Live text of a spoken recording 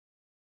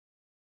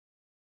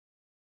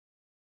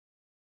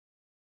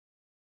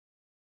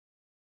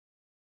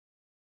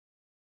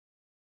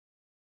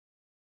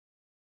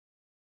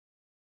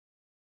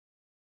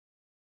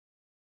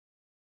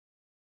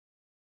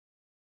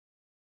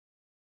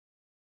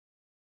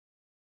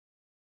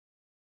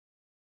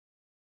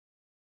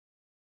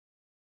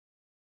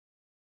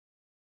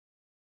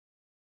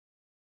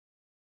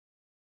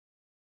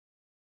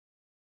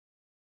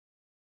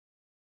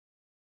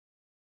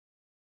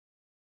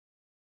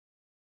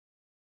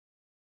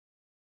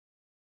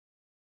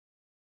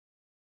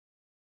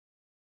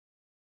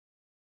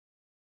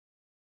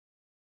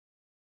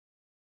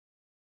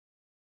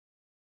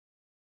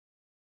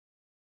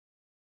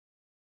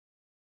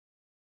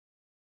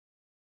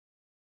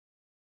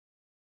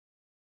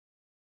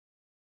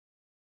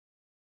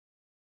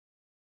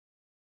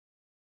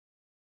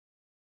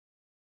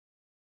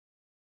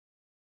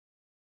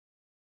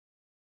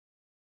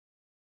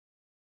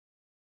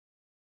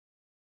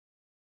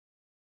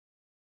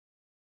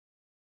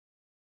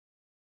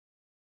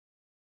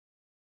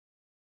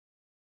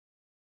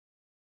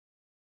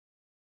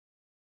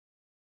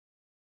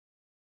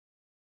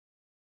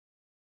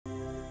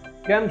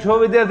કેમ છો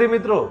વિદ્યાર્થી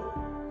મિત્રો?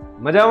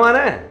 મજામાં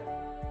ને?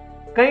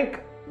 કંઈક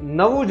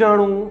નવું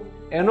જાણવું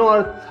એનો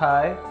અર્થ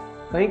થાય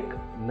કંઈક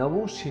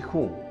નવું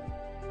શીખવું.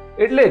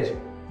 એટલે જ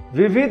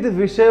વિવિધ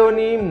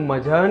વિષયોની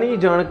મજાની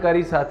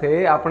જાણકારી સાથે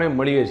આપણે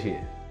મળીએ છીએ.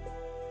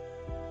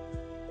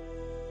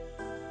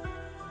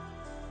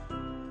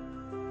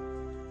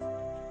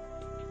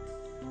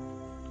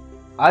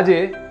 આજે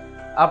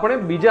આપણે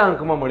બીજા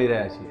અંકમાં મળી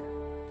રહ્યા છીએ.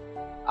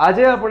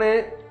 આજે આપણે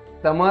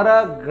તમારા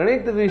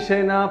ગણિત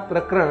વિષયના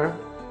પ્રકરણ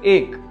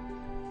 1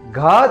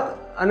 ઘાત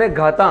અને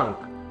ઘાતાંક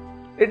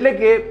એટલે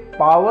કે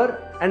પાવર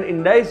એન્ડ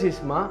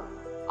ઇન્ડાઇસીસમાં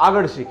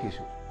આગળ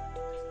શીખીશું.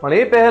 પણ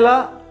એ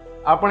પહેલા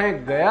આપણે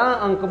ગયા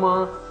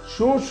અંકમાં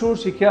શું શું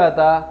શીખ્યા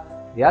હતા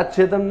યાદ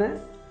છે તમને?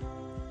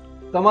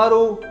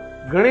 તમારું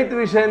ગણિત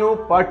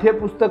વિષયનું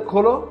પાઠ્યપુસ્તક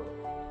ખોલો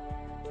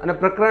અને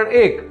પ્રકરણ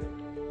 1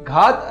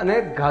 ઘાત અને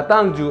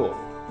ઘાતાંક જુઓ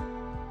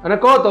અને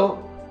કહો તો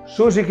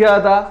શું શીખ્યા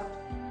હતા.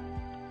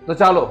 તો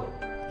ચાલો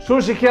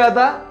શું શીખ્યા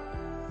હતા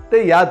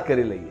તે યાદ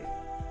કરી લઈએ.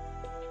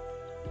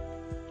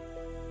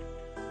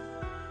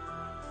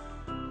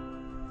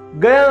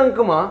 ગયા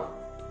અંકમાં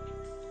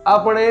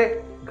આપણે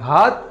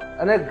ઘાત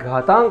અને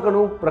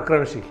ઘાતાંકનું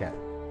પ્રકરણ શીખ્યા,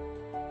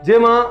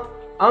 જેમાં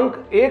અંક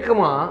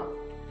 1માં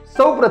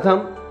સૌપ્રથમ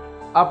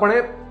આપણે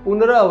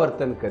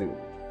પુનરાવર્તન કર્યું,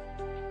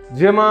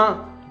 જેમાં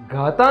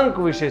ઘાતાંક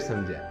વિશે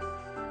સમજ્યા.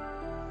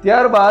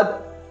 ત્યારબાદ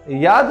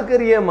યાદ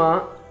કરીએમાં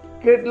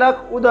કેટલાક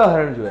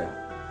ઉદાહરણ જોયા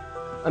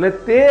અને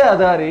તે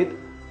આધારિત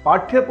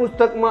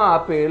પાઠ્યપુસ્તકમાં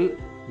આપેલ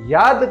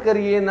યાદ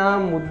કરીએના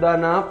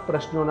મુદ્દાના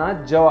પ્રશ્નોના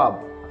જવાબ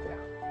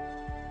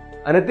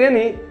આપ્યા અને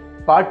તેની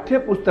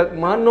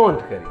પાઠ્યપુસ્તકમાં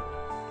નોંધ કરી.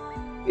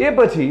 એ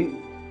પછી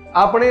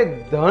આપણે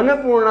ધન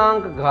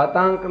પૂર્ણાંક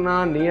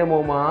ઘાતાંકના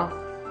નિયમોમાં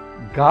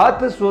ઘાત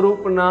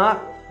સ્વરૂપના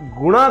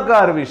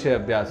ગુણાકાર વિશે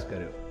અભ્યાસ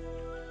કર્યો,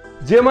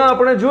 જેમાં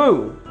આપણે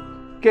જોયું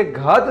કે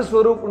ઘાત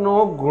સ્વરૂપનો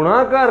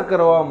ગુણાકાર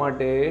કરવા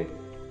માટે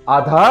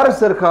આધાર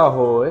સરખા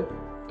હોય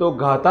તો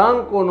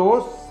ઘાતાંકોનો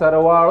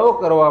સરવાળો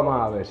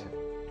કરવામાં આવે છે,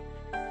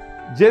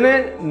 જેને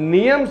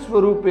નિયમ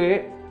સ્વરૂપે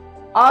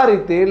આ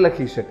રીતે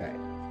લખી શકાય: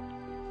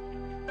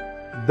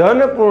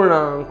 ધન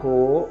પૂર્ણાંકો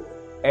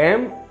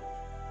m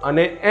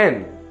અને n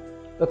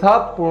તથા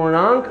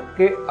પૂર્ણાંક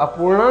કે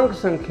અપૂર્ણાંક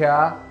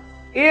સંખ્યા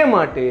a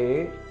માટે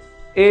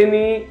a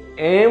ની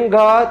m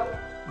ઘાત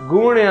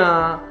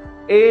ગુણ્યા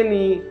a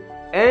ની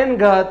n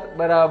ઘાત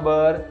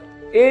બરાબર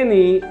a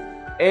ની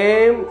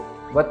m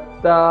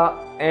વત્તા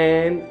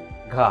n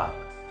ઘાત.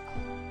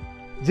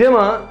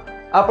 જેમાં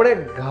આપણે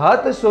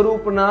ઘાત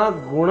સ્વરૂપના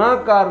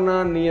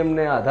ગુણાકારના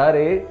નિયમને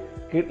આધારે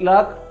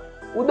કેટલાક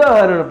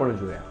ઉદાહરણ પણ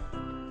જોયા.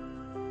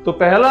 તો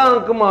પહેલા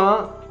અંકમાં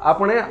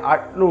આપણે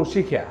આટલું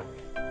શીખ્યા.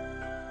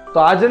 તો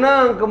આજના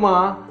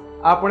અંકમાં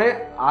આપણે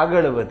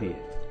આગળ વધીએ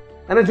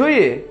અને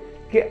જોઈએ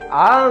કે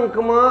આ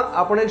અંકમાં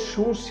આપણે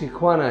શું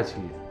શીખવાના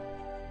છીએ.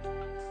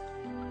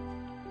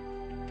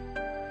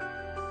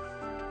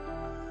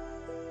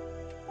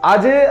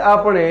 આજે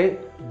આપણે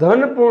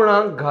ધન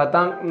પૂર્ણાંક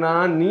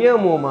ઘાતાંકના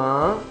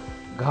નિયમોમાં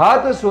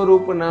ઘાત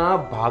સ્વરૂપના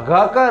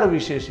ભાગાકાર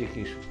વિશે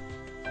શીખીશું,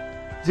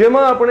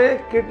 જેમાં આપણે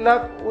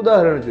કેટલાક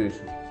ઉદાહરણ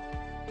જોઈશું,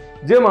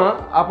 જેમાં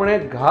આપણે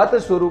ઘાત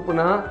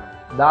સ્વરૂપના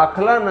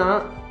દાખલાના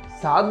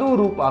સાદું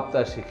રૂપ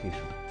આપતા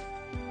શીખીશું.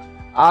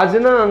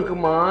 આજના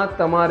અંકમાં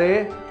તમારે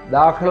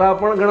દાખલા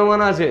પણ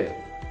ગણવાના છે,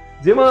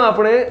 જેમાં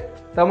આપણે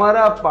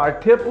તમારા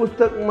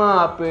પાઠ્યપુસ્તકમાં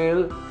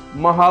આપેલ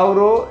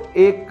મહાવરો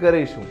 1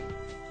 કરીશું.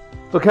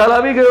 તો ખ્યાલ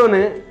આવી ગયો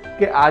ને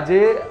કે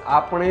આજે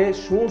આપણે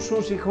શું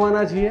શું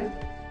શીખવાના છીએ?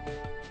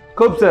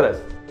 ખૂબ સરસ.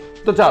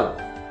 તો ચાલો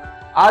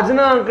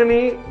આજના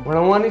અંકની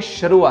ભણવાની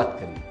શરૂઆત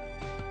કરીએ.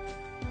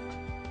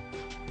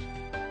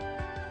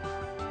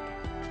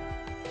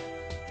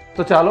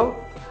 તો ચાલો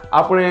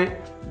આપણે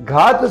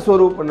ઘાત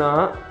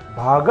સ્વરૂપના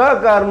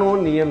ભાગાકારનો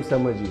નિયમ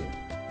સમજીએ.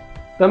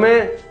 તમે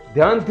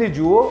ધ્યાનથી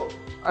જુઓ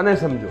અને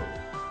સમજો.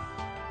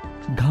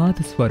 ઘાત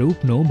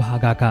સ્વરૂપનો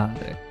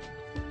ભાગાકાર.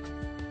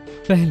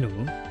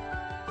 પહેલું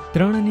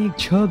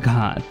 3/6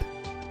 ઘાત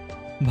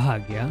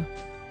ભાગ્યા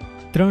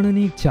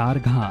 3/4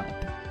 ઘાત.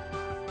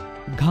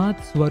 ઘાત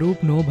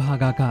સ્વરૂપનો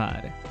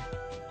ભાગાકાર.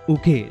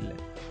 ઉકેલ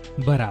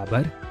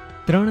બરાબર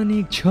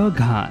 3/6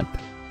 ઘાત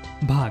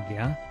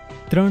ભાગ્યા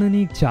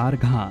 3/4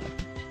 ઘાત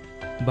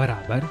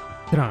બરાબર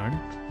 3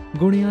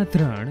 ગુણ્યા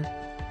 3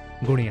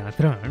 ગુણ્યા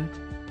 3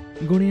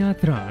 ગુણ્યા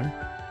 3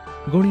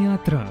 ગુણ્યા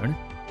 3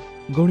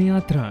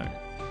 ગુણ્યા 3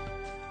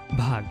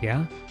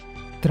 ભાગ્યા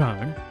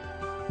 3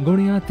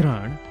 ગુણ્યા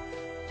 3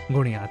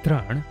 ગુણ્યા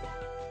 3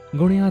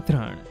 ગુણ્યા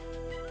 3.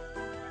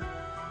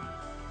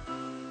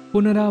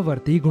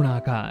 પુનરાવર્તી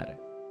ગુણાકાર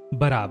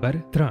બરાબર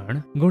 3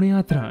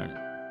 ગુણ્યા 3.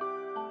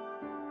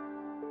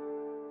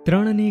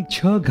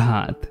 3/6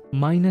 ઘાત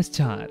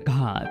 -4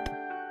 ઘાત.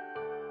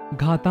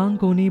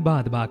 ઘાતાંકોની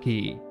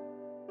બાદબાકી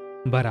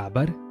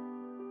બરાબર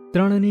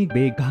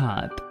 3/2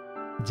 ઘાત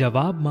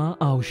જવાબમાં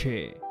આવશે.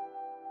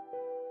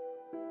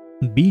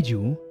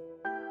 બીજું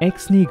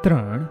x3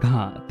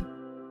 ઘાત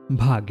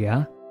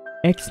ભાગ્યા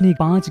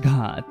x5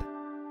 ઘાત,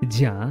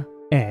 જ્યાં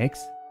x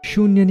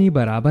 0 ની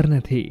બરાબર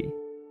નથી.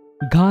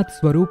 ઘાત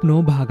સ્વરૂપનો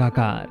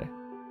ભાગાકાર.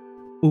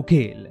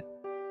 ઉકેલ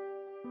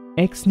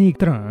x ની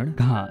 3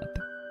 ઘાત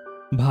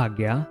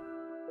ભાગ્યા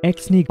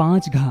x ની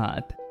 5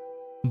 ઘાત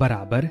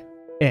બરાબર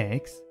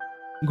x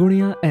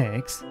ગુણ્યા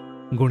x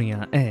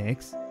ગુણ્યા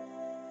x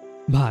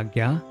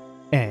ભાગ્યા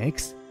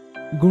x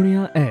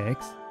ગુણ્યા x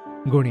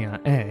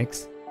ગુણ્યા x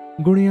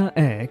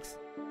ગુણ્યા x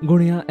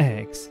ગુણ્યા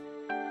x.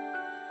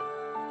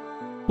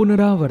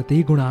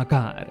 પુનરાવર્તી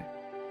ગુણાકાર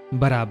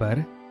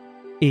બરાબર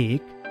 1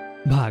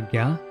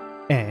 ભાગ્યા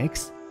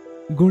x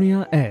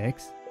ગુણ્યા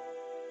x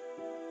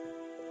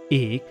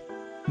 1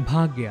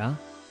 ભાગ્યા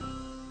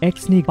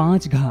x ની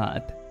 5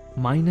 ઘાત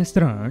માઇનસ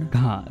 3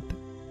 ઘાત.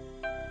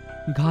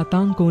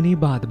 ઘાતાંકોની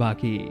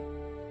બાદબાકી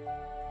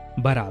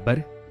બરાબર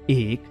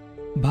 1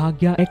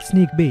 ભાગ્યા x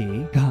ની 2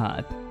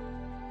 ઘાત.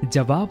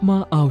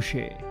 જવાબમાં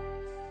આવશે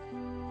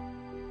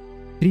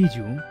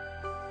ત્રીજું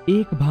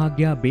 1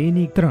 ભાગ્યા 2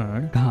 ની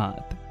 3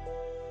 ઘાત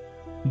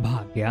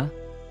ભાગ્યા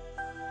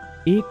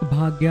 1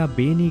 ભાગ્યા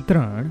 2 ની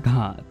 3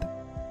 ઘાત.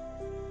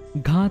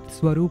 ઘાત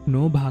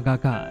સ્વરૂપનો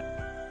ભાગાકાર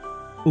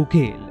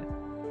ઉકેલ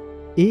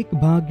 1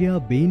 ભાગ્યા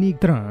 2 ની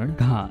 3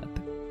 ઘાત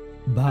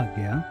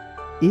ભાગ્યા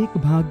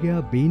 1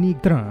 ભાગ્યા 2 ની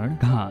 3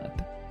 ઘાત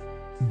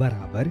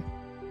બરાબર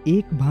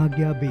 1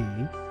 ભાગ્યા 2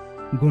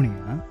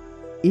 ગુણ્યા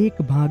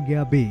 1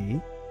 ભાગ્યા 2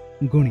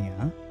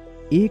 ગુણ્યા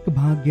 1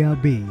 ભાગ્યા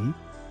 2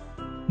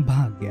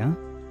 ભાગ્યા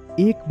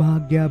 1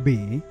 ભાગ્યા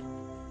 2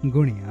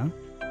 ગુણ્યા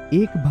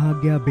 1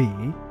 ભાગ્યા 2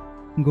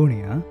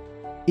 ગુણ્યા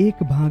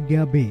 1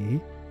 ભાગ્યા 2.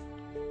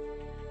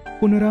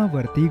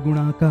 પુનરાવર્તી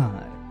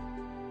ગુણાકાર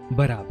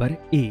બરાબર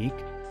 1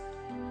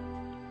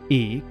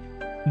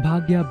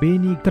 ભાગ્યા 2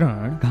 ની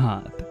 3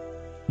 ઘાત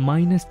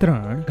માઇનસ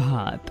 3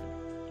 ઘાત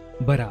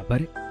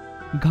બરાબર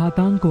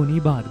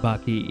ઘાતાંકોની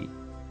બાદબાકી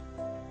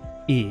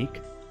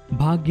 1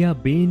 ભાગ્યા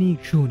 2 ની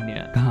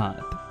 0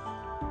 ઘાત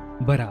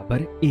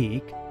બરાબર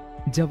 1.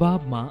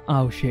 જવાબમાં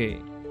આવશે.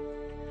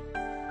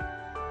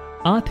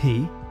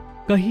 આથી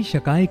કહી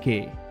શકાય કે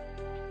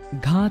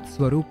ઘાત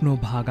સ્વરૂપનો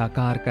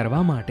ભાગાકાર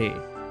કરવા માટે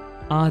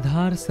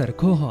આધાર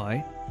સરખો હોય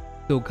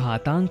તો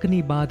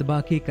ઘાતાંકની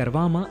બાદબાકી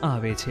કરવામાં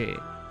આવે છે,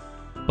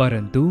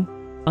 પરંતુ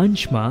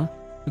અંશમાં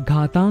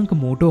ઘાતાંક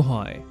મોટો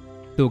હોય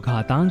તો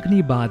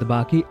ઘાતાંકની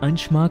બાદબાકી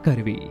અંશમાં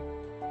કરવી.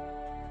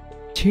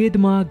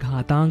 છેદમાં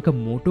ઘાતાંક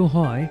મોટો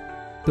હોય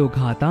તો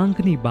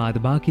ઘાતાંકની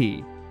બાદબાકી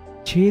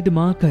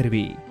છેદમાં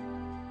કરવી.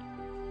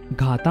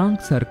 ઘાતાંક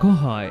સરખો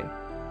હોય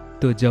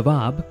તો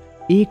જવાબ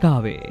 1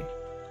 આવે,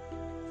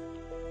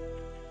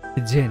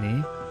 જેને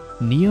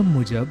નિયમ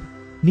મુજબ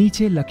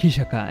નીચે લખી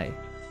શકાય.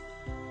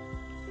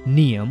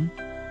 નિયમ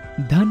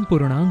ધન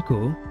પૂર્ણાંકો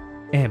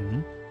m,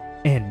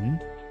 n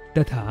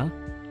તથા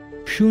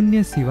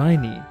શૂન્ય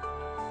સિવાયની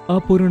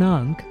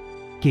અપૂર્ણાંક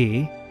કે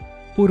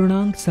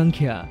પૂર્ણાંક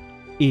સંખ્યા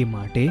એ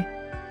માટે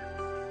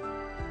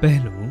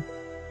પહેલું,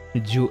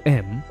 જો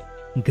m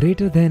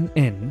ગ્રેટર ધેન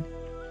n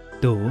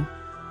તો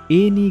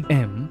a ની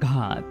m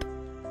ઘાત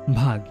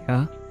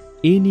ભાગ્યા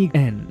a ની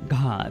n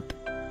ઘાત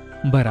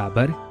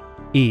બરાબર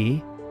a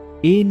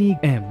ની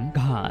m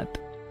ઘાત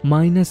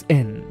માઇનસ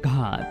n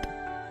ઘાત.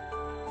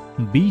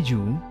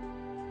 બીજું,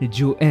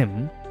 જો m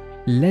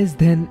લેસ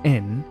ધેન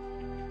n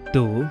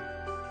તો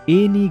a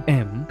ની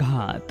m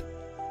ઘાત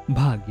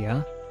ભાગ્યા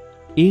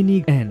a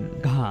ની n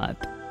ઘાત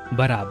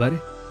બરાબર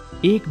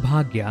 1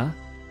 ભાગ્યા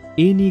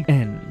a ની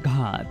n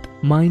ઘાત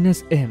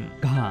માઇનસ m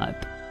ઘાત.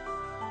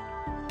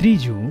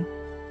 ત્રીજું,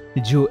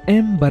 જો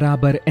m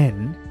બરાબર n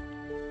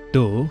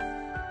તો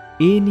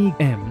a ની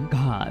m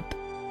ઘાત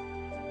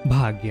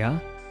ભાગ્યા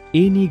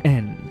a ની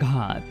n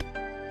ઘાત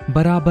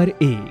બરાબર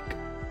 1.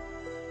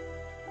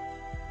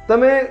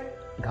 તમે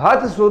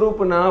ઘાત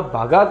સ્વરૂપના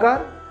ભાગાકાર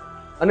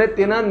અને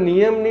તેના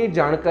નિયમની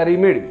જાણકારી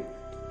મેળવી,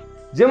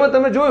 જેમાં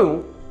તમે જોયું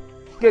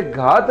કે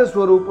ઘાત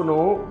સ્વરૂપનો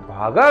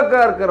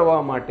ભાગાકાર કરવા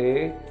માટે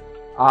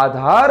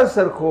આધાર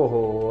સરખો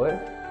હોય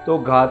તો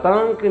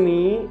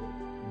ઘાતાંકની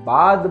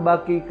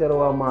બાદબાકી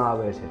કરવામાં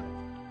આવે છે,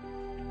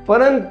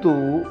 પરંતુ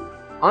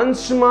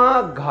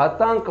અંશમાં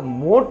ઘાતાંક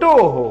મોટો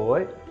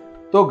હોય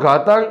તો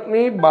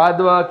ઘાતાંકની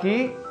બાદબાકી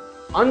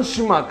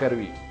અંશમાં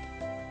કરવી.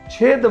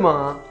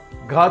 છેદમાં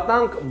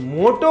ઘાતાંક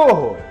મોટો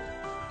હોય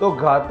તો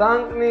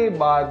ઘાતાંકની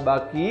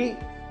બાદબાકી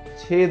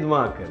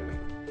છેદમાં કરવી.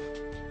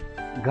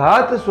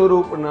 ઘાત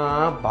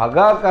સ્વરૂપના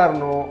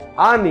ભાગાકારનો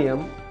આ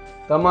નિયમ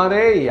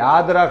તમારે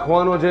યાદ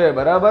રાખવાનો છે,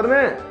 બરાબર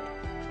ને?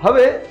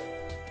 હવે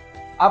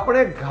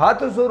આપણે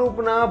ઘાત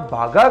સ્વરૂપના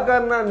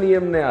ભાગાકારના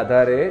નિયમને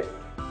આધારે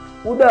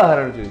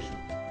ઉદાહરણ જોઈશું,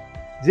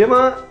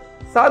 જેમાં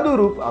સાદું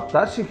રૂપ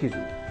આપતા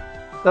શીખીશું.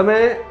 તમે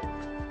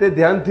તે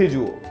ધ્યાનથી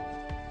જુઓ.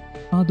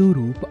 સાદું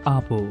રૂપ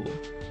આપો.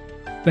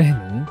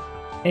 પહેલું,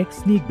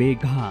 x ની 2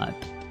 ઘાત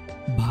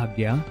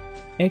ભાગ્યા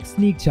x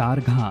ની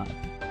 4 ઘાત.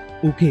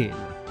 ઉકેલ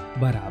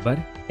બરાબર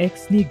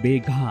x ની 2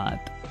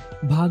 ઘાત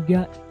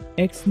ભાગ્યા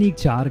x ની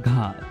 4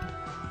 ઘાત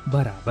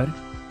બરાબર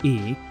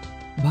 1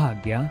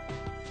 ભાગ્યા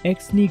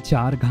x ની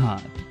 4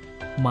 ઘાત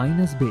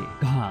માઇનસ 2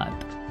 ઘાત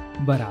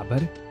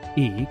બરાબર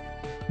 1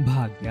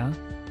 ભાગ્યા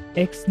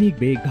x ની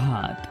 2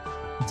 ઘાત.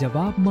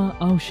 જવાબમાં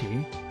આવશે.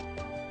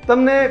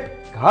 તમને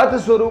ઘાત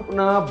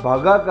સ્વરૂપના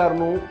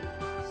ભાગાકારનું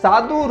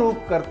સાદું રૂપ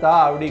કરતા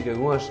આવડી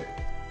ગયું હશે.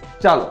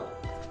 ચાલો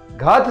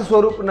ઘાત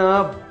સ્વરૂપના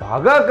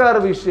ભાગાકાર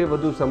વિશે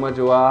વધુ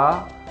સમજવા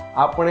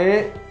આપણે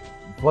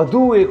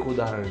વધુ એક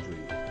ઉદાહરણ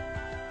જોઈએ.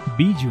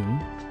 બીજું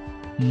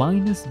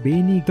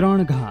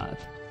 -2/3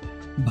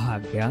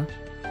 ભાગ્યા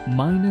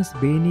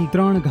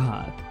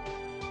 -2/3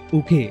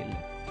 ઉકેલ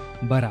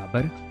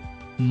બરાબર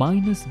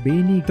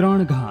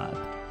 -2/3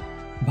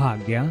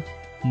 ભાગ્યા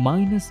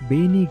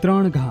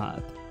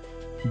 -2/3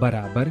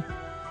 બરાબર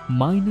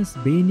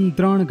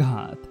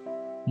 -2/3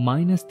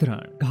 -3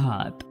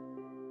 ઘાત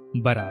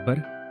બરાબર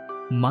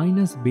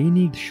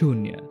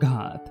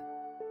 -2/0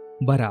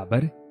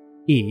 બરાબર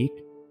 1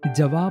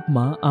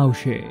 જવાબમાં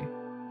આવશે.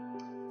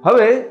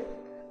 હવે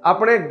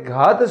આપણે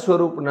ઘાત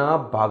સ્વરૂપના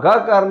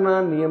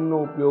ભાગાકારના નિયમનો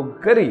ઉપયોગ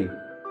કરી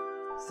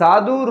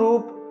સાદું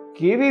રૂપ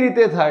કેવી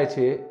રીતે થાય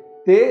છે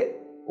તે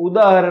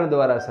ઉદાહરણ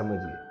દ્વારા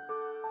સમજીએ.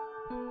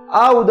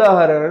 આ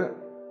ઉદાહરણ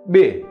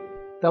 2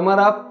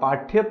 તમારા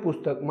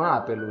પાઠ્યપુસ્તકમાં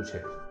આપેલું છે,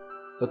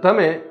 તો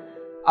તમે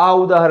આ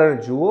ઉદાહરણ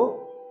જુઓ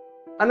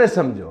અને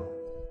સમજો.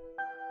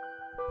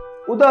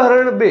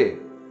 ઉદાહરણ 2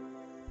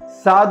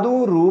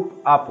 સાદું રૂપ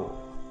આપો,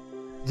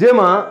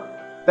 જેમાં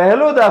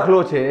પહેલો દાખલો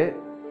છે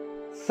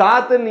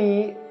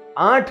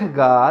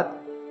 7/8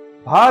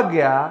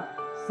 ભાગ્યા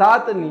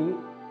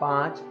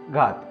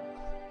 7/5.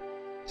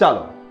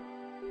 ચાલો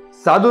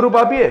સાદું રૂપ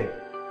આપીએ.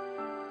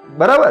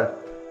 બરાબર,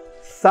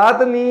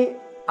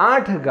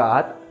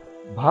 7/8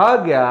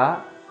 ભાગ્યા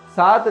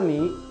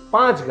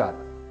 7/5.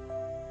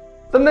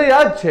 તમને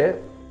યાદ છે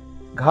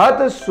ઘાત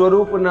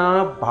સ્વરૂપના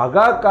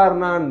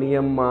ભાગાકારના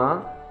નિયમમાં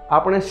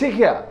આપણે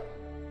શીખ્યા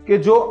કે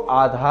જો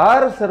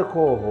આધાર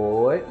સરખો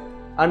હોય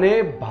અને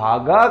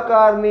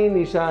ભાગાકારની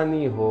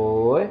નિશાની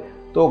હોય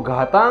તો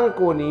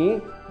ઘાતાંકોની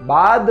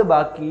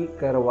બાદબાકી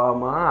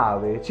કરવામાં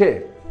આવે છે.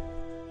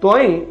 તો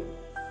અહીં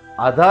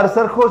આધાર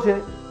સરખો છે,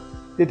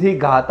 તેથી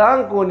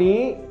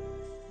ઘાતાંકોની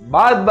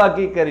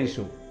બાદબાકી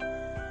કરીશું.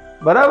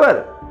 બરાબર,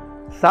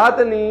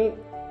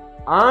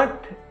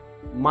 7/8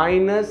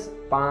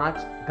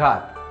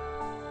 -5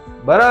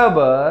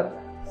 બરાબર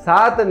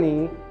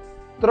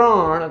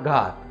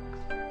 7/3.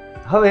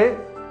 હવે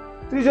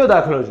ત્રીજો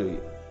દાખલો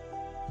જોઈએ.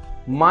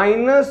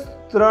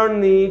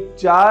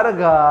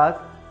 -3/4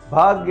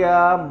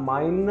 ભાગ્યા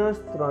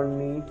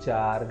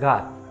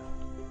 -3/4.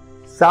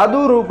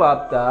 સાદું રૂપ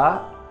આપતા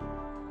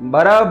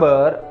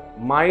બરાબર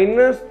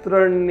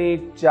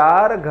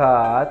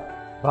 -3/4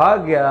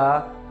 ભાગ્યા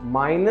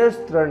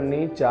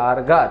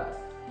 -3/4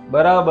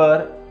 બરાબર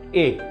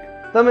 1.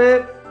 તમે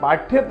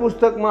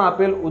પાઠ્યપુસ્તકમાં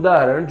આપેલ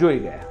ઉદાહરણ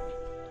જોઈ ગયા.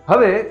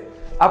 હવે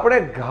આપણે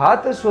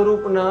ઘાત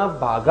સ્વરૂપના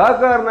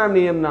ભાગાકારના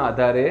નિયમના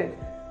આધારે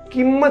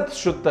કિંમત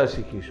શોધતા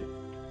શીખીશું,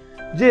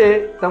 જે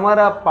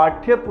તમારા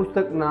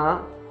પાઠ્યપુસ્તકના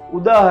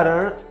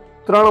ઉદાહરણ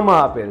 3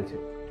 આપેલ છે.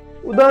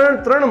 ઉદાહરણ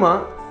 3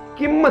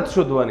 કિંમત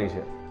શોધવાની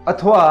છે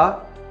અથવા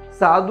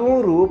સાદું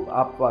રૂપ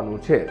આપવાનું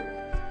છે,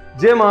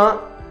 જેમાં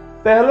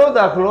પહેલો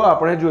દાખલો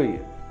આપણે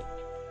જોઈએ.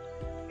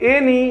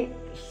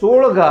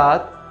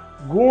 a/16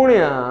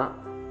 ગુણ્યા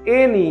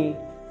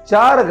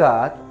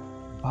a/4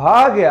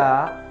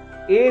 ભાગ્યા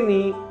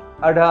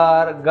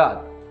a/18,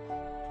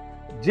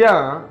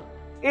 જ્યાં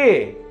a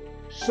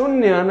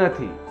શૂન્ય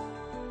નથી.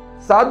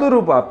 સાદું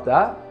રૂપ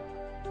આપતા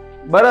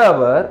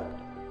બરાબર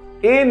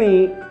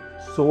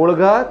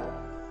a/16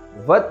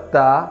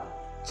 વત્તા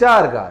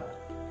 4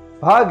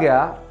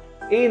 ભાગ્યા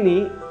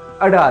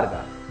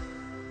a/18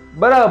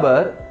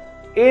 બરાબર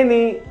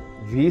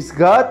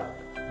a/20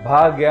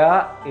 ભાગ્યા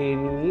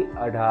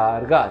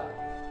a/18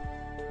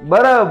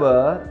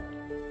 બરાબર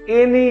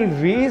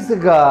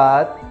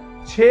a/20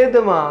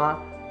 છેદમાં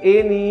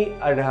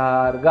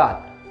a/18.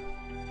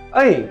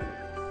 અહીં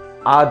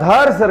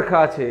આધાર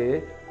સરખા છે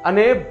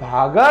અને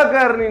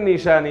ભાગાકારની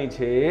નિશાની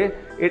છે,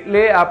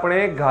 એટલે આપણે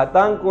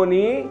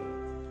ઘાતાંકોની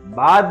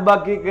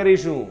બાદબાકી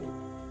કરીશું.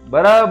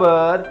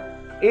 બરાબર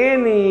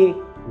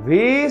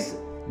a/20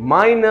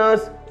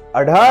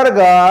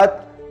 -18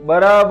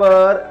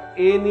 બરાબર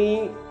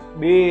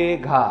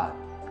a/2.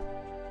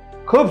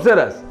 ખૂબ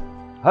સરસ.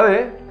 હવે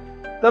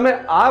તમે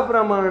આ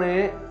પ્રમાણે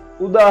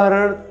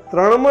ઉદાહરણ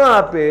 3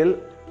 આપેલ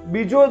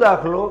બીજો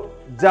દાખલો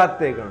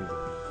જાતે ગણજો,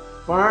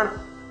 પણ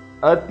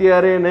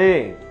અત્યારે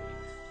નહીં.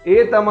 એ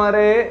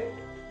તમારે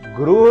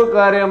ગૃહ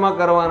કાર્યમાં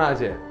કરવાના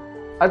છે.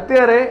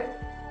 અત્યારે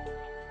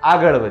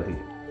આગળ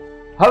વધીએ.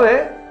 હવે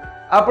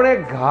આપણે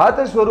ઘાત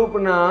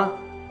સ્વરૂપના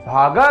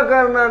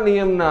ભાગાકારના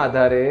નિયમના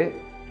આધારે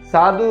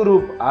સાદું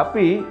રૂપ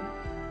આપી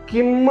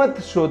કિંમત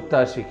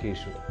શોધતા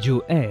શીખીશું. જો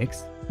x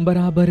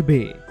બરાબર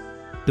 2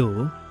 તો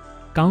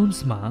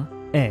કૌંસમાં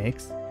x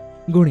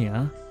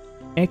ગુણ્યા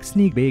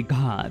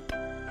x/2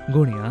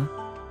 ગુણ્યા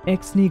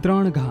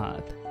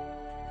x/3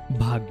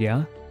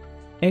 ભાગ્યા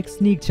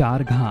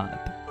x/4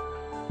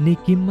 ની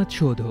કિંમત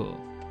શોધો.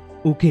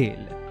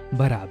 ઉકેલ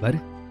બરાબર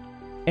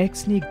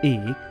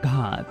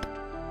x/1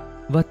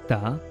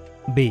 વત્તા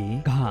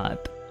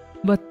 2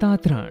 વત્તા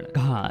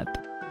 3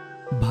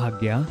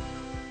 ભાગ્યા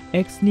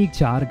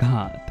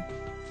x/4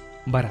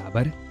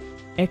 બરાબર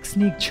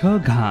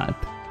x/6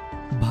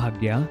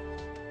 ભાગ્યા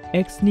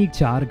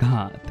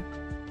x/4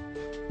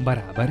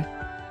 બરાબર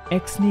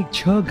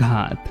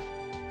x/6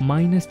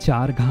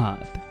 -4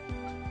 ઘાત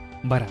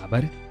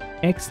બરાબર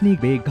x ની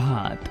 2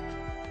 ઘાત.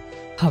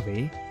 હવે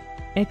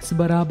x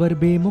બરાબર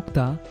 2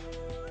 મૂકતા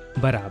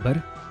બરાબર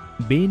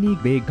 2 ની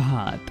 2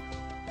 ઘાત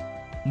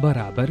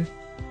બરાબર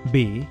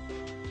 2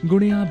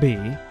 ગુણ્યા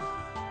 2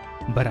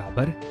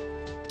 બરાબર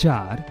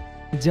 4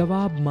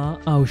 જવાબમાં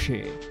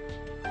આવશે.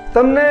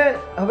 તમને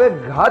હવે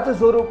ઘાત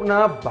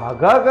સ્વરૂપના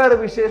ભાગાકાર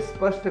વિશે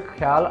સ્પષ્ટ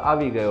ખ્યાલ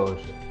આવી ગયો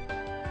હશે,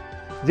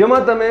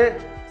 જેમાં તમે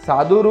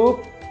સાદું રૂપ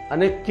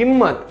અને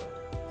કિંમત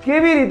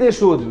કેવી રીતે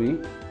શોધવી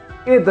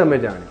એ તમે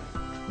જાણ્યું,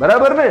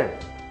 બરાબર ને?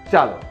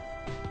 ચાલો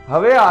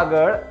હવે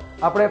આગળ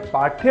આપણે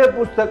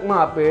પાઠ્યપુસ્તકમાં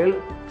આપેલ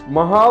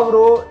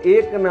મહાવરો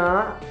 1ના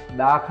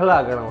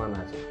દાખલા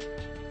ગણવાના છે.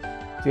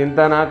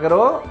 ચિંતા ના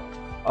કરો,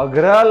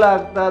 અઘરા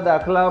લાગતા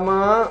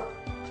દાખલામાં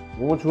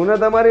હું છું ને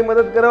તમારી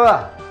મદદ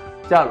કરવા.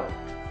 ચાલો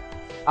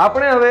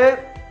આપણે હવે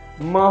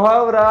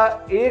મહાવરા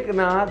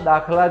 1ના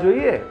દાખલા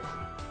જોઈએ.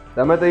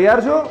 તમે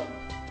તૈયાર છો?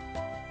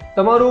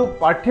 તમારું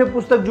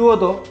પાઠ્યપુસ્તક જુઓ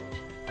તો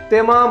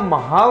તેમાં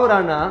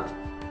મહાવરાના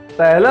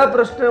પહેલા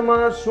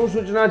પ્રશ્નમાં શું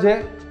સૂચના છે?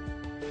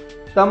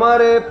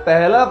 તમારે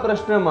પહેલા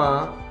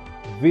પ્રશ્નમાં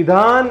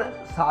વિધાન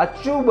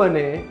સાચું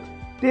બને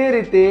તે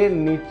રીતે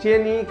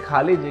નીચેની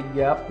ખાલી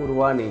જગ્યા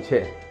પૂરવાની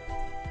છે.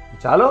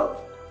 ચાલો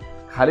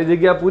ખાલી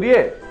જગ્યા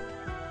પૂરીએ.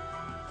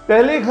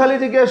 પહેલી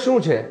ખાલી જગ્યા શું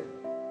છે?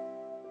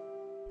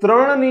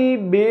 3ની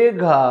 2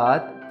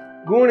 ઘાત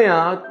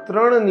ગુણ્યા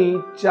 3ની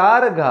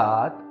 4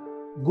 ઘાત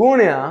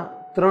ગુણ્યા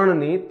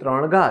 3ની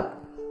 3 ઘાત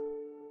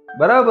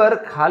બરાબર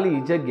ખાલી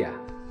જગ્યા.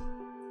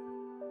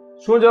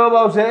 શું જવાબ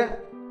આવશે?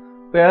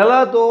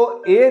 પહેલા તો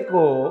એ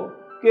કહો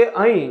કે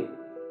અહીં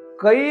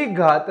કઈ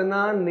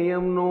ઘાતના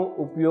નિયમનો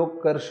ઉપયોગ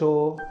કરશો.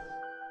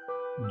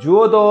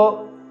 જુઓ તો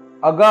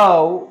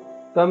અગાઉ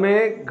તમે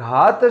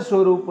ઘાત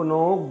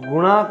સ્વરૂપનો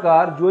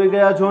ગુણાકાર જોઈ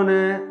ગયા છો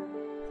ને,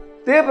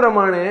 તે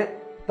પ્રમાણે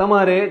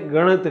તમારે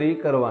ગણતરી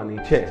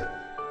કરવાની છે.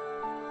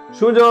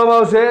 શું જવાબ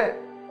આવશે?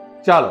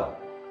 ચાલો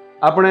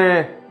આપણે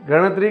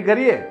ગણતરી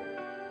કરીએ.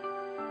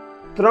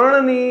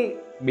 3ની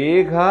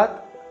 2 ઘાત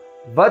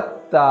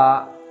વત્તા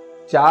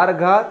 4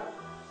 ઘાત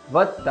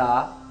વત્તા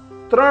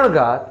 3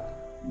 ઘાત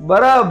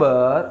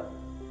બરાબર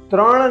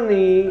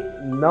 3ની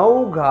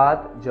 9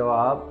 ઘાત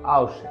જવાબ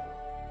આવશે.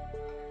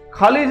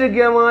 ખાલી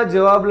જગ્યામાં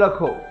જવાબ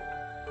લખો.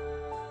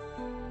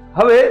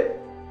 હવે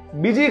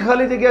બીજી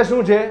ખાલી જગ્યા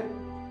શું છે?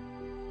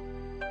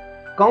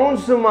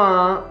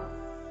 કૌંસમાં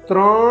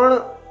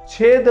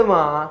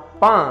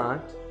 3/5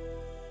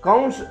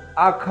 કૌંસ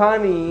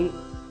આખાની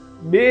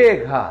 2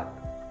 ઘાત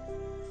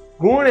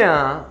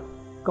ગુણ્યા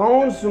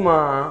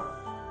કૌંસમાં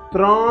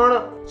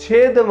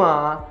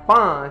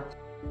 3/5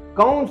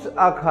 કૌંસ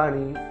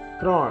આખાની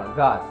 3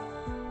 ઘાત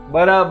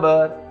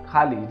બરાબર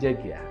ખાલી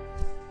જગ્યા.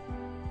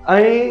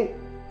 અહીં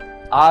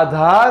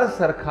આધાર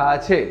સરખા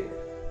છે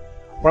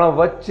પણ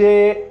વચ્ચે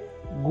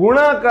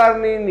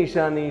ગુણાકારની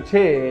નિશાની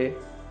છે,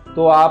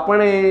 તો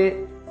આપણે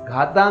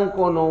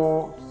ઘાતાંકોનો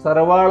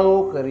સરવાળો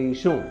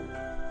કરીશું.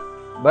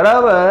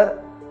 બરાબર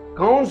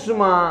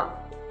કૌંસમાં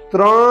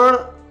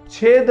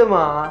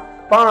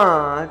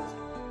 3/5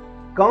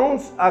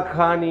 કૌંસ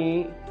આખાની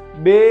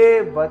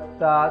 2 +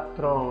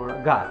 3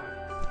 ઘાત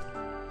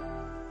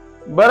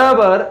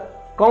બરાબર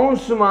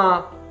કૌંસમાં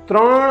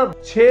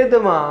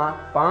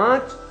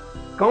 3/5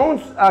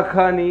 કૌંસ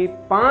આખાની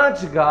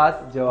 5 ઘાત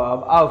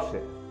જવાબ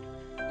આવશે.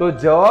 તો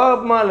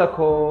જવાબમાં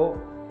લખો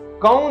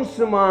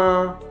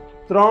કૌંસમાં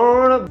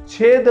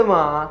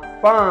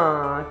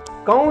 3/5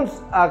 કૌંસ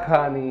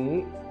આખાની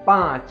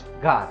 5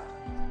 ઘાત.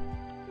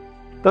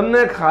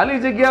 તમને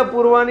ખાલી જગ્યા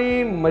પૂરવાની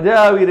મજા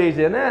આવી રહી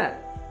છે ને?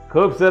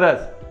 ખૂબ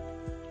સરસ.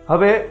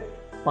 હવે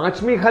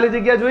 5મી ખાલી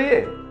જગ્યા જોઈએ.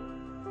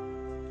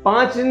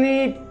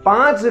 5ની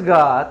 5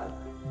 ઘાત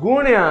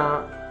ગુણ્યા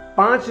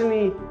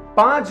 5ની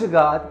 5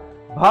 ઘાત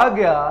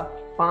ભાગ્યા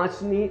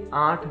 5ની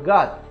 8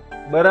 ઘાત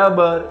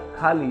બરાબર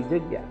ખાલી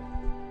જગ્યા.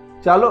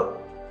 ચાલો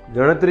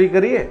ગણતરી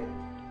કરીએ.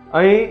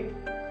 અહીં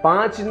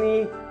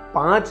 5ની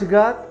 5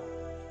 ઘાત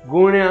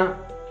ગુણ્યા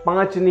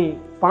 5ની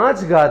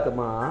 5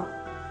 ઘાતમાં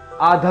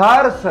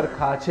આધાર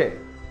સરખા છે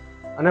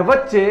અને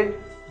વચ્ચે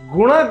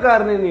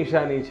ગુણાકારની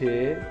નિશાની છે,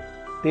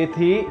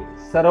 તેથી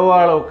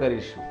સરવાળો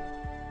કરીશું.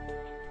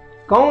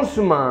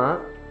 કૌંસમાં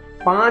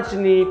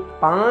 5ની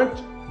 5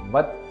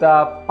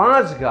 વત્તા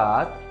 5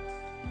 ઘાત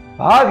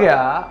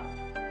ભાગ્યા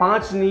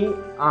 5ની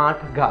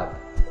 8 ઘાત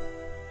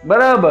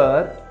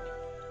બરાબર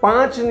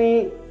 5ની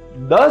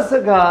 10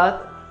 ઘાત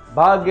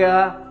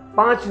ભાગ્યા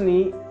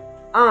 5ની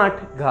 8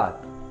 ઘાત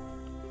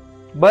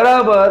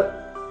બરાબર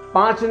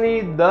 5ની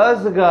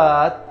 10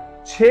 ઘાત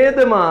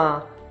છેદમાં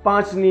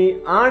 5ની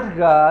 8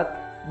 ઘાત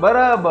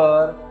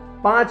બરાબર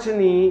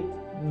 5ની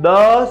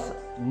 10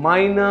 -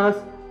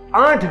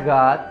 8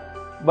 ઘાત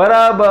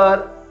બરાબર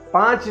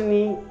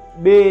 5ની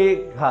 2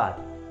 ઘાત.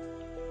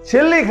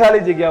 છેલ્લી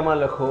ખાલી જગ્યામાં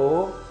લખો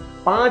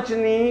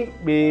 5ની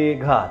 2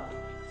 ઘાત.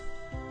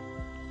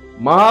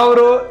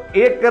 મહાવરો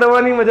 1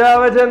 કરવાની મજા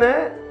આવે છે ને?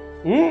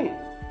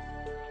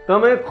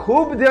 તમે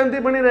ખૂબ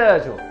ધ્યાનથી ભણી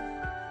રહ્યા છો.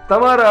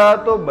 તમારા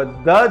તો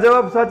બધા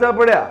જવાબ સાચા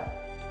પડ્યા.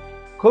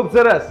 ખૂબ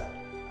સરસ.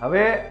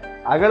 હવે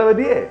આગળ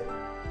વધીએ.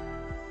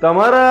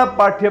 તમારા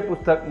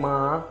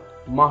પાઠ્યપુસ્તકમાં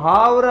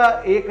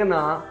મહાવરા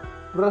 1ના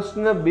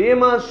પ્રશ્ન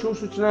 2માં શું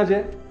સૂચના છે?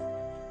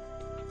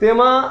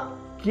 તેમાં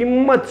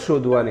કિંમત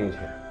શોધવાની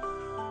છે.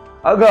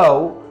 અગાઉ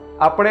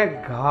આપણે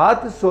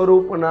ઘાત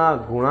સ્વરૂપના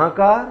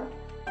ગુણાકાર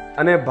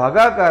અને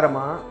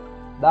ભાગાકારમાં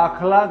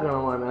દાખલા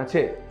ગણવાના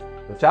છે.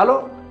 તો ચાલો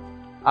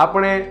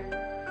આપણે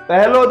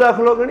પહેલો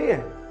દાખલો ગણીએ.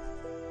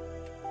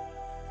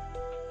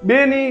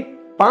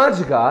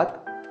 2/5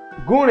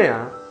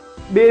 ગુણ્યા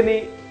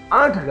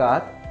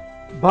 2/8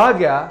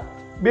 ભાગ્યા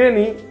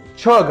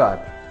 2/6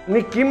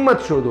 ની કિંમત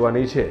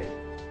શોધવાની છે.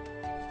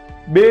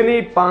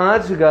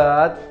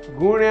 2/5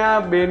 ગુણ્યા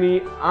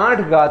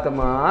 2/8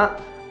 માં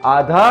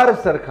આધાર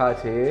સરખા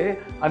છે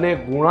અને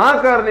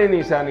ગુણાકારની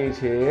નિશાની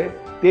છે,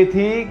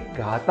 તેથી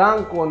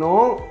ઘાતાંકોનો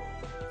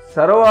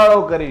સરવાળો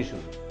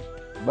કરીશું.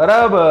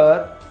 બરાબર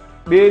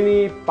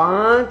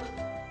 2/5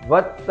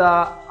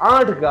 વત્તા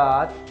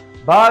 8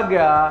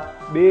 ભાગ્યા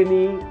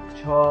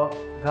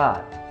 2/6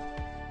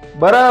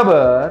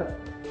 બરાબર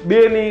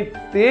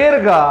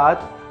 2/13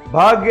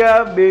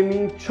 ભાગ્યા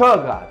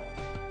 2/6.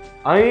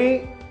 અહીં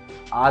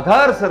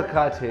આધાર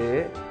સરખા છે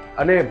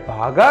અને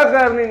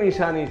ભાગાકારની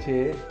નિશાની છે,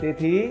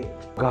 તેથી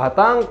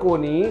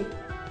ઘાતાંકોની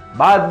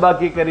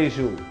બાદબાકી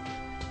કરીશું.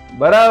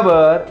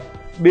 બરાબર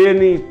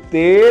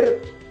 2/13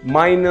 -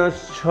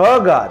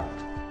 6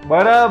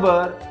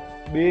 બરાબર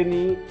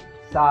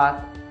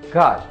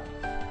 2/7.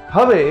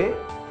 હવે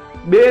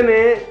 2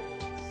 ને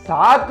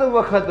 7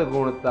 વખત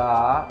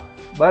ગુણતા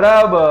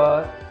બરાબર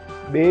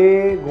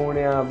 2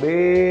 ગુણ્યા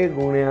 2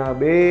 ગુણ્યા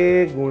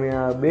 2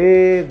 ગુણ્યા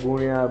 2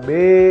 ગુણ્યા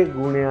 2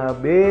 ગુણ્યા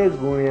 2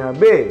 ગુણ્યા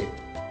 2,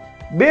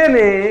 2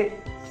 ને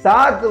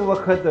 7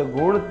 વખત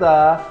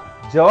ગુણતા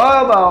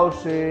જવાબ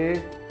આવશે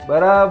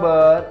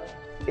બરાબર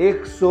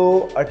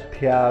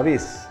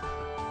 128.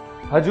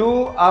 હજુ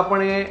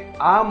આપણે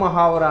આ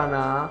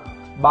મહાવરાના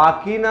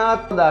બાકીના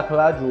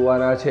દાખલા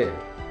જોવાના છે,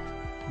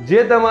 જે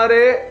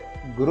તમારે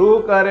ગૃહ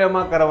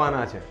કાર્યમાં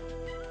કરવાના છે.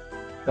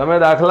 તમે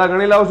દાખલા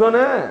ગણી લાવશો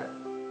ને?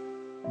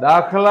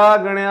 દાખલા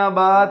ગણ્યા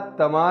બાદ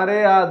તમારે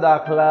આ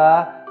દાખલા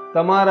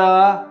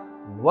તમારા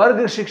વર્ગ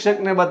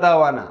શિક્ષકને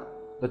બતાવવાના.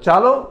 તો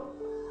ચાલો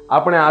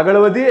આપણે આગળ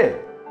વધીએ.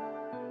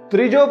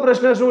 ત્રીજો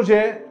પ્રશ્ન શું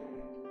છે?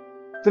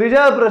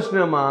 ત્રીજા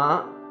પ્રશ્નમાં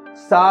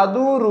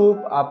સાદું રૂપ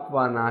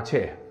આપવાના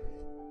છે.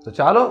 તો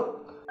ચાલો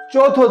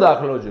ચોથો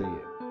દાખલો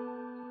જોઈએ.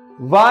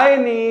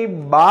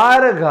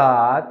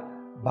 y/12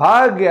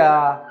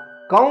 ભાગ્યા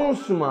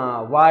કૌંસમાં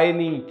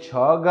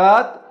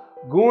y/6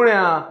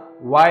 ગુણ્યા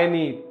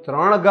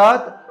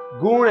y/3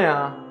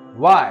 ગુણ્યા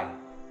y.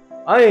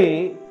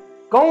 અહીં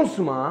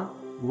કૌંસમાં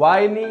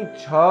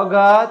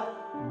y/6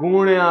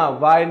 ગુણ્યા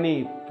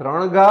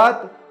y/3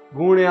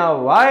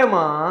 ગુણ્યા y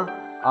માં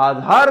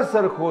આધાર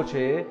સરખો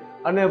છે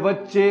અને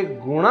વચ્ચે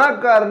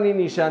ગુણાકારની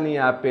નિશાની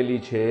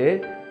આપેલી છે,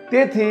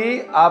 તેથી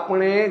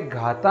આપણે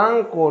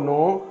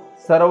ઘાતાંકોનો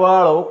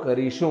સરવાળો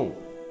કરીશું.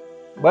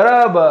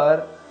 બરાબર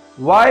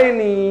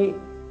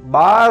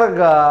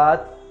y/12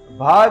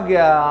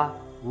 ભાગ્યા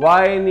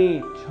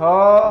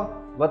y/6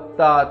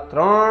 વત્તા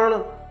 3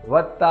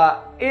 વત્તા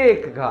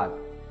 1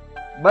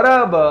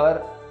 બરાબર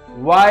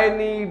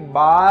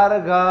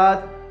y/12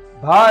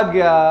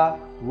 ભાગ્યા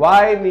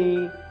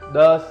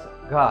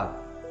y/10.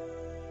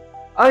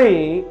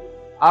 અહીં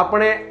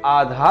આપણે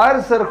આધાર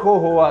સરખો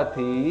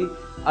હોવાથી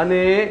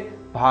અને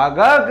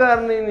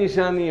ભાગાકારની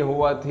નિશાની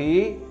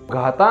હોવાથી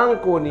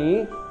ઘાતાંકોની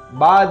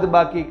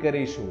બાદબાકી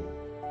કરીશું.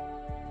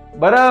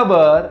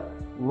 બરાબર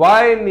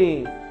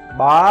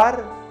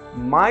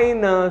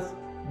y/12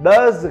 -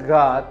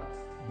 10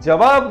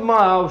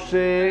 જવાબમાં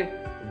આવશે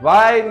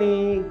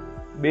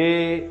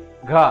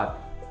y/2.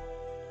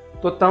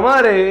 તો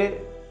તમારે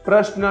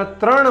પ્રશ્ન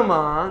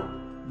 3માં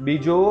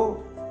બીજો,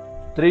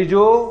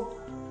 ત્રીજો,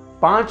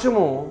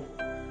 પાંચમો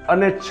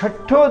અને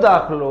છઠ્ઠો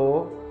દાખલો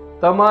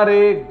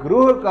તમારે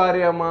ગૃહ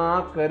કાર્યમાં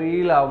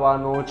કરી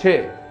લાવવાનો છે.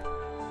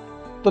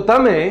 તો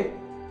તમે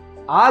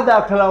આ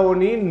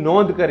દાખલાઓની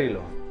નોંધ કરી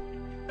લો.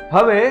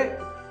 હવે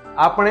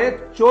આપણે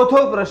ચોથો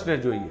પ્રશ્ન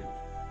જોઈએ.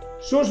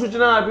 શું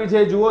સૂચના આપી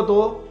છે જુઓ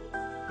તો.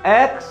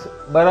 x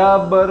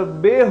બરાબર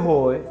 2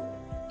 હોય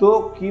તો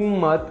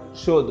કિંમત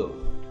શોધો.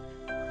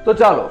 તો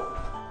ચાલો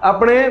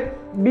આપણે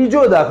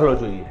બીજો દાખલો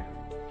જોઈએ.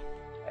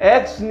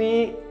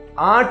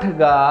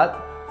 x/8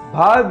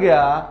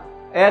 ભાગ્યા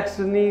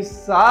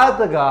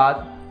x/7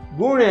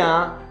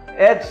 ગુણ્યા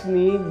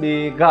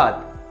x/2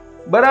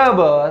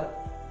 બરાબર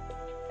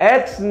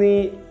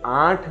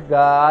x/8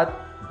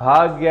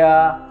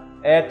 ભાગ્યા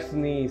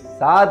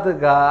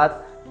x/7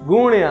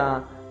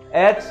 ગુણ્યા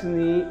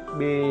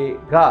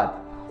x/2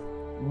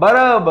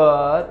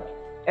 બરાબર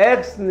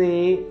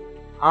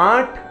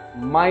x/8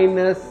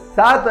 -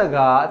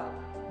 7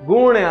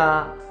 ગુણ્યા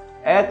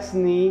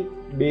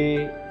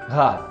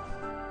x/2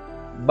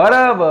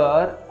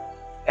 બરાબર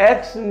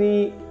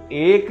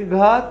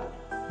x/1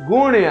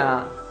 ગુણ્યા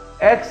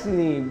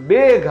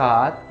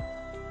x/2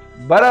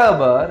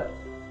 બરાબર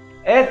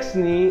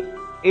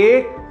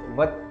x/1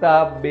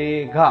 વત્તા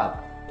 2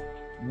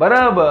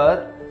 બરાબર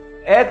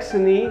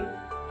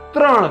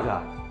x/3.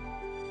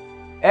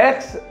 x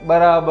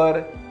બરાબર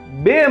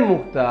 2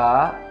 મૂકતા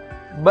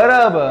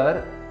બરાબર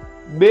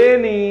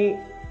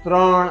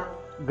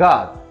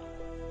 2^3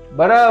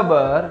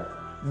 બરાબર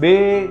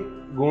 2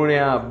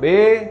 ગુણ્યા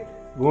 2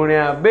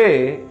 ગુણ્યા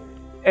 2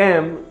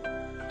 એમ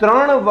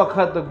 3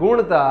 વખત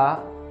ગુણતા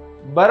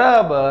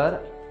બરાબર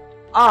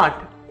 8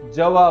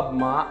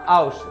 જવાબમાં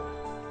આવશે.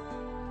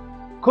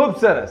 ખૂબ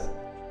સરસ.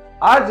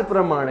 આ જ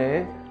પ્રમાણે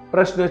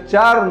પ્રશ્ન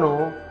 4 નો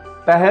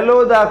પહેલો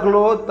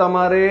દાખલો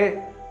તમારે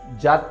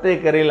જાતે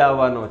કરી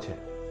લાવવાનો છે.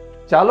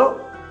 ચાલો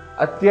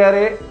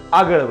અત્યારે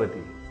આગળ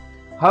વધીએ.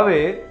 હવે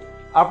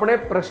આપણે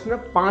પ્રશ્ન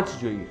 5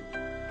 જોઈએ,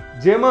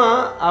 જેમાં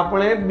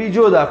આપણે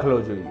બીજો દાખલો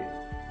જોઈએ.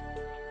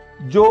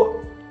 જો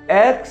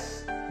x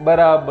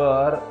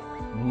બરાબર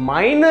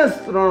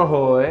 -3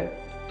 હોય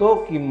તો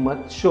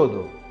કિંમત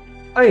શોધો.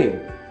 અહીં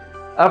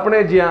આપણે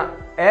જ્યાં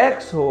x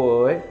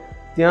હોય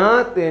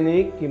ત્યાં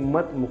તેની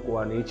કિંમત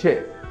મૂકવાની છે.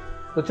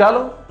 તો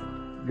ચાલો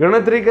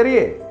ગણતરી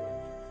કરીએ.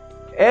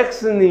 x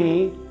ની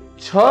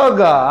 6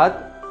 ઘાત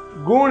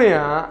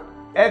ગુણ્યા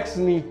x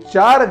ની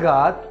 4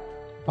 ઘાત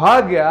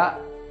ભાગ્યા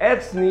x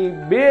ની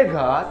 2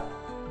 ઘાત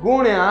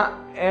ગુણ્યા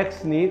x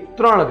ની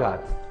 3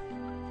 ઘાત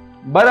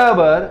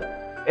બરાબર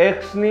x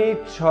ની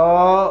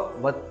 6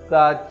 +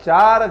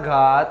 4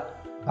 ઘાત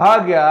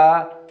ભાગ્યા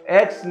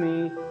x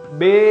ની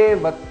 2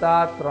 +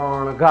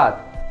 3 ઘાત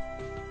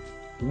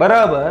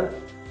બરાબર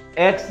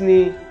x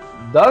ની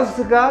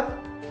 10 ઘાત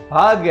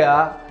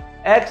ભાગ્યા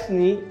x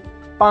ની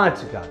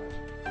 5 ઘાત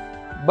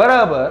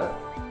બરાબર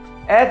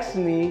x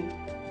ની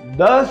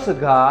 10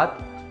 ઘાત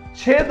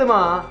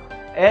છેદમાં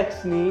x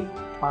ની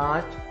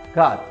 5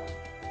 ઘાત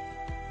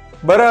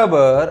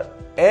બરાબર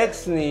x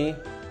ની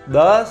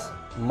 10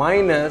 -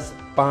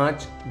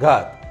 5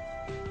 ઘાત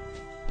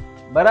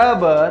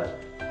બરાબર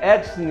x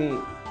ની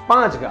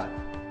 5 ઘાત.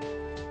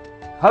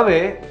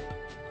 હવે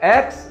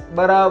x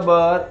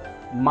બરાબર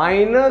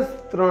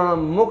 -3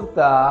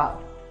 મૂકતા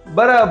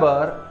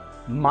બરાબર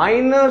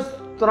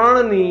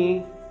 -3 ની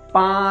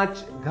 5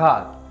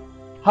 ઘાત.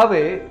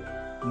 હવે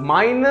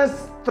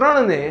 -3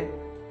 ને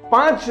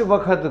 5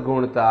 વખત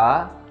ગુણતા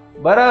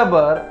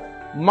બરાબર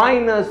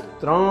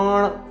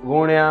 -3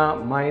 ગુણ્યા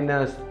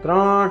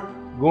 -3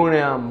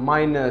 ગુણ્યા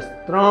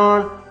 -3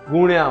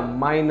 ગુણ્યા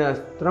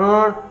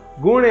 -3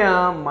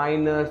 ગુણ્યા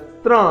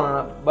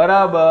 -3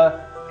 બરાબર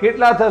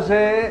કેટલા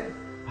થશે?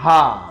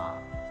 હા,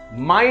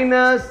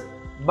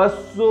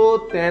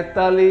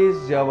 -243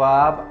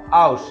 જવાબ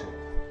આવશે.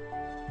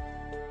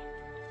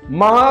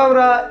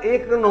 મહાવરા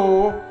 1 નો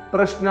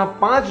પ્રશ્ન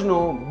 5 નો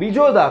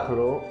બીજો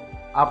દાખલો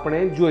આપણે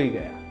જોઈ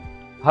ગયા.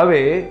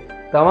 હવે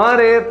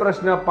તમારે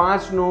પ્રશ્ન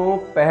 5 નો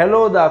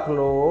પહેલો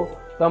દાખલો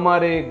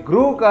તમારે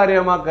ગૃહ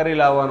કાર્યમાં કરી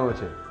લાવવાનો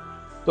છે,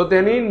 તો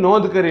તેની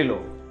નોંધ કરી લો.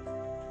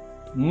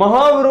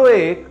 મહાવરો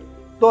 1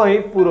 તો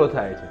અહીં પૂરો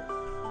થાય છે.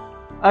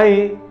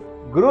 અહીં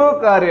ગૃહ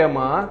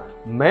કાર્યમાં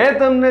મેં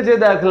તમને જે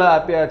દાખલા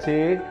આપ્યા છે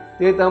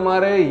તે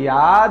તમારે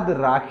યાદ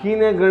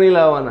રાખીને ગણી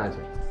લાવવાના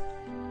છે.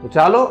 તો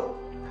ચાલો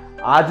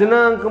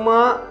આજના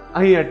અંકમાં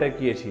અહીં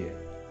અટકીએ છીએ,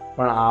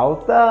 પણ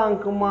આવતા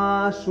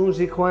અંકમાં શું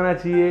શીખવાના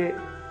છીએ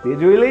તે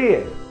જોઈ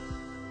લઈએ.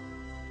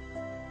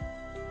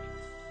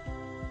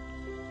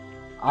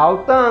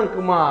 આવતા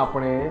અંકમાં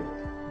આપણે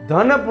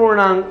ધન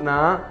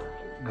પૂર્ણાંકના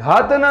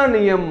ઘાતના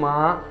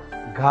નિયમમાં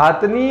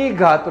ઘાતની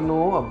ઘાતનો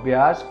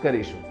અભ્યાસ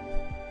કરીશું.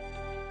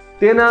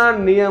 તેના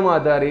નિયમ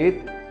આધારિત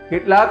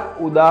કેટલાક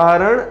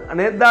ઉદાહરણ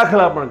અને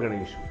દાખલા પણ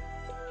ગણીશું.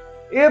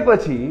 એ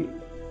પછી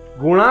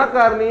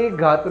ગુણાકારની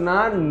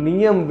ઘાતના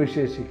નિયમ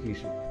વિશે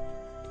શીખીશું,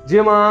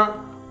 જેમાં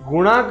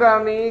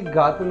ગુણાકારની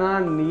ઘાતના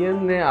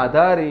નિયમને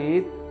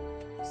આધારિત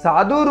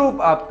સાદું રૂપ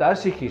આપતા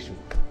શીખીશું.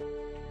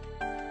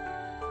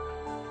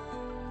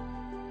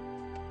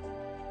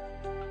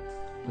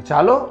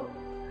 ચાલો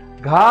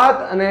ઘાત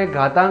અને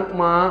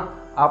ઘાતાંકમાં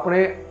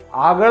આપણે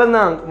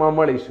આગળના અંકમાં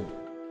મળીશું.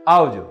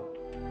 આવજો.